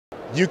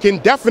you can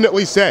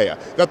definitely say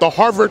that the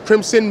Harvard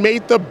Crimson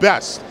made the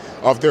best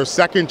of their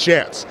second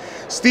chance.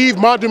 Steve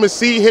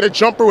Mondoumassi hit a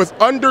jumper with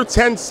under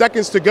 10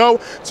 seconds to go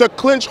to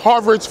clinch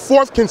Harvard's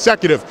fourth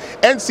consecutive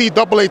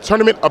NCAA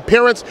tournament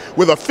appearance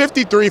with a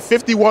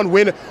 53-51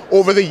 win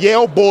over the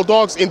Yale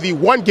Bulldogs in the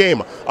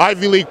one-game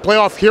Ivy League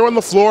playoff here on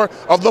the floor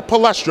of the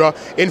Palestra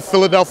in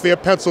Philadelphia,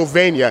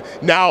 Pennsylvania.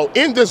 Now,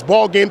 in this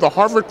ball game, the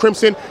Harvard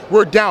Crimson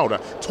were down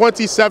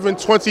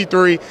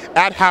 27-23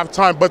 at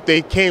halftime, but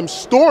they came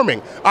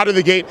storming out of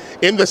the gate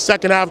in the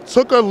second half,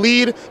 took a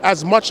lead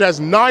as much as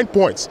 9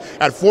 points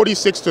at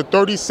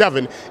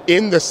 46-37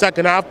 in the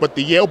second half, but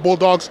the Yale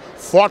Bulldogs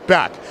fought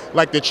back.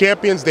 Like the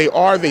champions they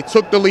are, they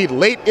took the lead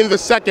late in the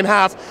second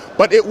half,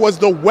 but it was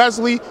the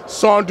Wesley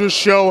Saunders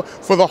show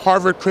for the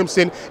Harvard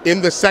Crimson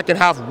in the second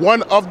half.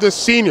 One of the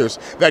seniors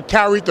that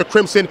carried the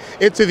Crimson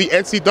into the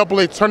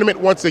NCAA tournament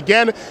once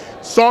again.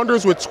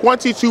 Saunders with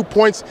 22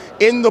 points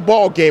in the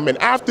ball game. And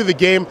after the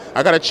game,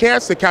 I got a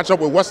chance to catch up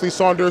with Wesley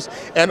Saunders,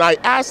 and I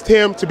asked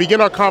him to begin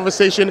our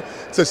conversation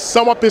to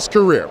sum up his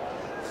career.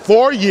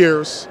 4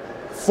 years,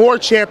 4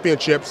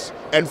 championships,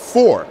 and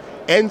 4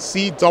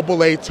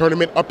 NCAA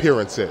tournament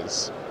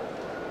appearances.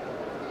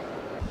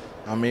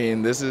 I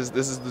mean, this is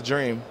the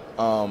dream.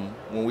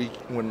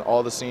 When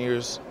all the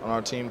seniors on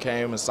our team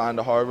came and signed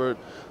to Harvard,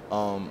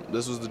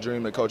 this was the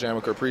dream that Coach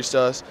Amaker preached to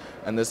us,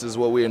 and this is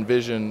what we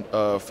envisioned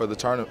for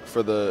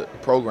the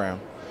program.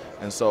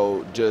 And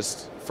so,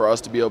 just for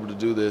us to be able to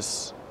do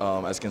this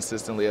as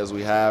consistently as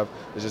we have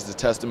is just a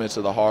testament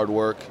to the hard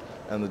work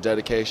and the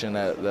dedication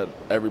that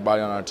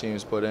everybody on our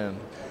teams put in.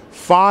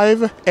 5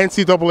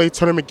 NCAA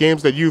tournament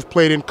games that you've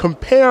played in.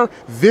 Compare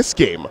this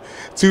game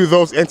to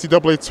those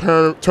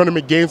NCAA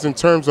tournament games in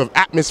terms of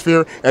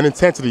atmosphere and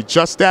intensity.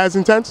 Just as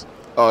intense?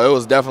 Oh, it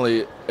was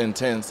definitely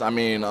intense. I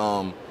mean,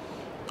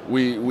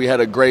 we had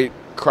a great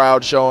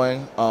crowd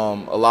showing. A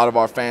lot of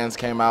our fans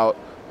came out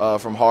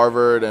from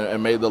Harvard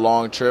and made the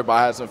long trip.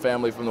 I had some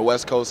family from the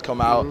West Coast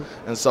come out,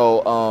 and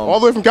so all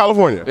the way from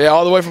California. Yeah,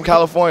 all the way from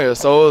California.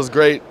 So it was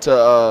great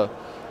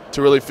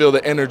to really feel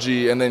the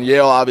energy. And then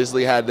Yale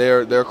obviously had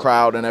their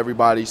crowd and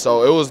everybody.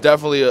 So it was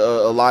definitely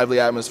a lively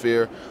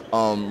atmosphere,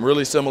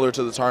 really similar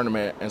to the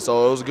tournament. And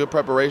so it was a good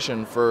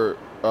preparation for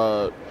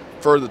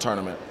the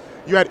tournament.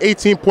 You had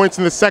 18 points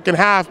in the second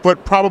half,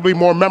 but probably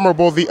more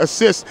memorable, the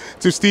assist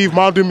to Steve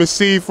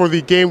Mondoumassi for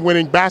the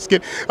game-winning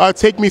basket.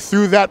 Take me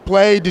through that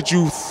play. Did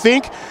you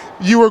think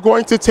you were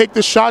going to take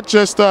the shot?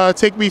 Just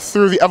take me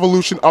through the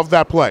evolution of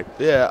that play.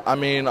 Yeah, I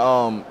mean,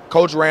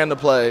 Coach ran the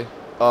play.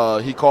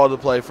 He called the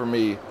play for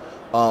me,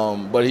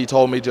 but he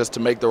told me just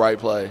to make the right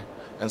play.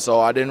 And so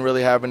I didn't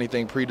really have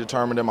anything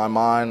predetermined in my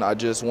mind. I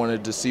just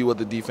wanted to see what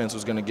the defense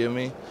was going to give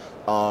me.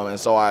 And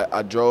so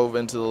I drove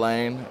into the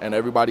lane, and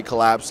everybody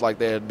collapsed like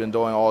they had been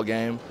doing all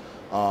game.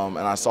 And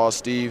I saw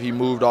Steve. He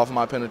moved off of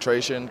my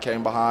penetration,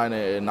 came behind,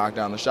 and knocked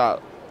down the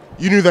shot.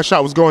 You knew that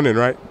shot was going in,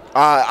 right?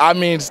 I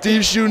mean,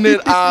 Steve shooting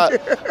it, I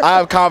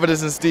have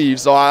confidence in Steve,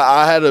 so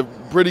I had a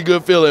pretty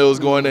good feeling it was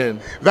going in.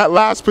 That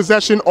last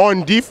possession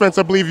on defense,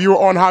 I believe you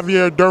were on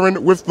Javier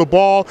Duran with the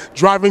ball,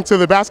 driving to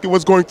the basket.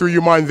 What's going through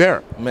your mind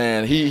there?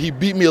 Man, he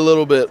beat me a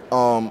little bit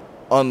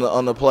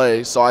on the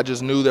play, so I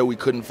just knew that we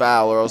couldn't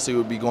foul or else he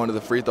would be going to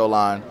the free throw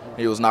line.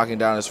 He was knocking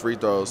down his free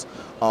throws.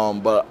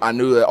 But I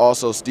knew that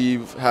also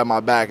Steve had my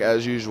back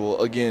as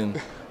usual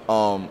again.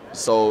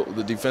 So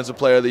the defensive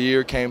player of the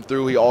year came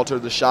through. He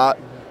altered the shot,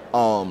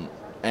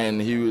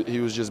 and he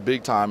was just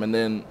big time. And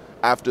then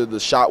after the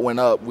shot went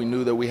up, we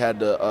knew that we had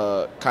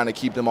to kind of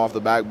keep them off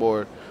the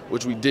backboard,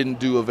 which we didn't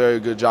do a very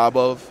good job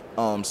of.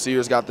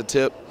 Sears got the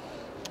tip,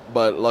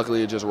 but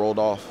luckily it just rolled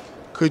off.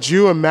 Could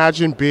you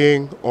imagine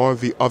being on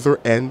the other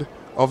end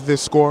of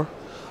this score?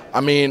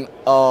 I mean,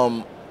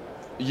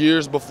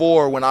 years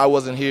before when I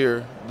wasn't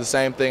here, the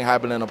same thing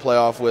happened in a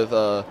playoff with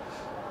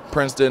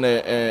Princeton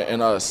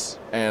and us.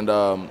 And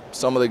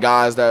some of the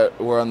guys that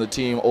were on the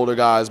team, older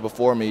guys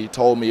before me,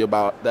 told me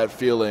about that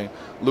feeling,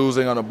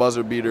 losing on a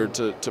buzzer beater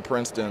to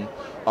Princeton.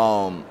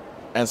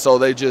 And so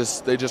they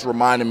just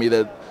reminded me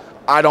that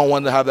I don't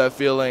want to have that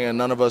feeling, and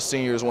none of us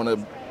seniors want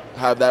to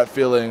have that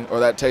feeling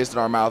or that taste in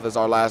our mouth as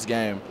our last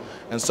game.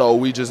 And so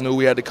we just knew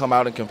we had to come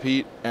out and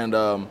compete. And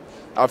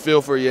I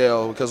feel for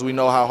Yale because we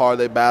know how hard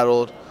they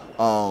battled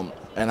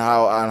and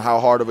how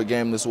hard of a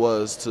game this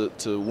was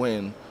to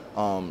win.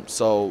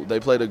 So they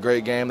played a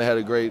great game. They had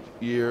a great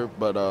year,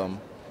 but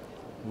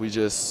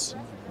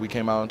we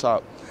came out on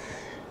top.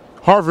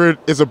 Harvard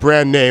is a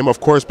brand name,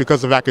 of course,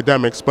 because of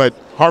academics, but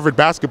Harvard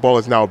basketball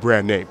is now a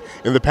brand name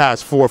in the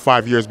past 4 or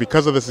 5 years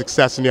because of the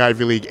success in the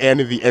Ivy League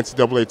and in the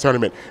NCAA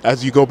tournament.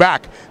 As you go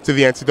back to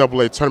the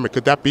NCAA tournament,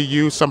 could that be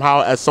used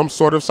somehow as some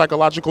sort of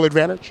psychological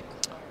advantage?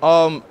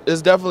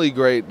 It's definitely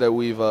great that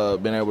we've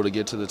been able to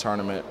get to the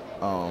tournament,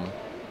 and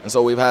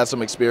so we've had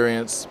some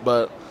experience,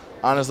 but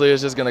honestly,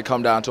 it's just going to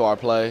come down to our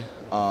play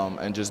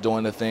and just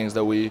doing the things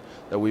that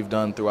we've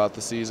done throughout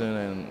the season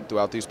and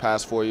throughout these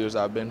past 4 years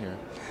I've been here.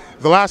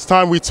 The last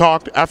time we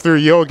talked after a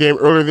Yale game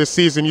earlier this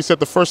season, you said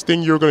the first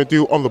thing you were going to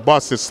do on the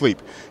bus is sleep.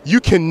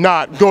 You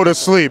cannot go to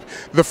sleep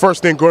the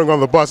first thing going on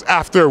the bus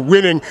after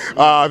winning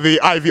the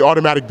Ivy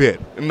automatic bid.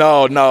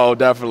 No,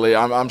 definitely.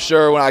 I'm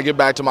sure when I get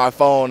back to my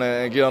phone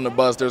and get on the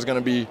bus, it's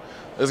going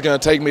to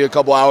take me a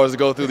couple hours to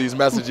go through these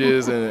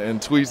messages and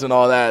tweets and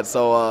all that.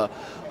 So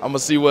I'm going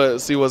to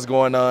see what's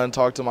going on,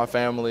 talk to my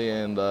family,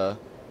 and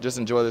just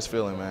enjoy this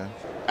feeling, man.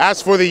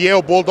 As for the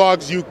Yale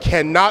Bulldogs, you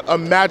cannot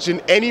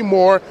imagine any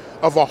more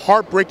of a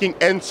heartbreaking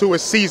end to a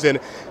season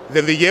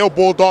than the Yale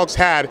Bulldogs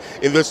had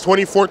in this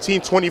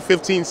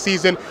 2014-2015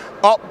 season.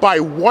 Up by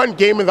 1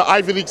 game in the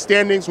Ivy League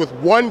standings with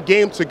 1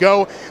 game to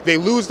go. They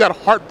lose that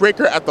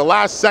heartbreaker at the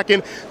last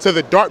second to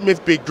the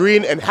Dartmouth Big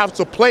Green and have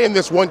to play in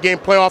this 1-game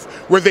playoff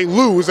where they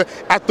lose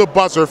at the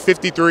buzzer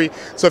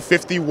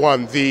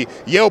 53-51. The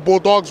Yale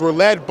Bulldogs were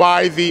led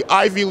by the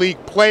Ivy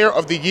League Player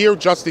of the Year,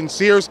 Justin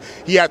Sears.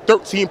 He had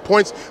 13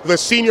 points. The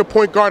senior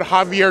point guard,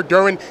 Javier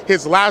Duran,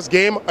 his last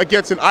game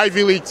against an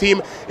Ivy League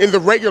team in the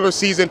regular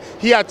season,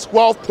 he had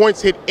 12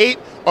 points, hit 8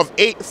 of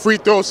 8 free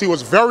throws. He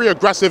was very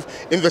aggressive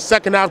in the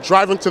second half,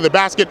 driving to the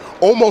basket,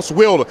 almost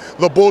willed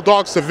the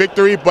Bulldogs to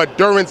victory, but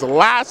Duran's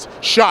last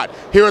shot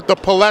here at the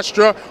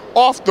Palestra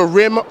off the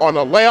rim on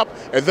a layup,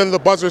 and then the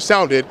buzzer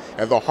sounded,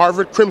 and the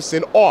Harvard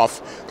Crimson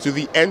off to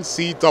the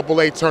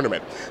NCAA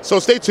tournament. So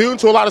stay tuned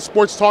to A Lot of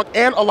Sports Talk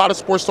and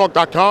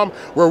ALotofSportsTalk.com,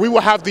 where we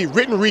will have the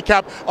written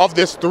recap of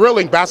this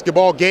thrilling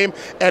basketball game,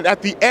 and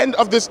at the end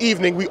of this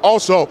evening, we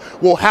also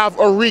will have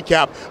a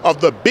recap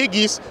of the Big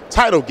East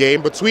title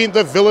game between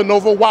the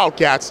Villanova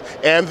Wildcats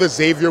and the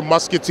Xavier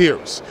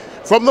Musketeers.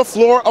 From the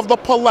floor of the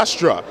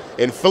Palestra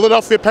in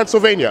Philadelphia,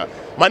 Pennsylvania,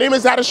 my name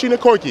is Adesina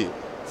Koiki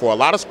for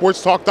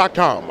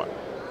ALotofSportsTalk.com.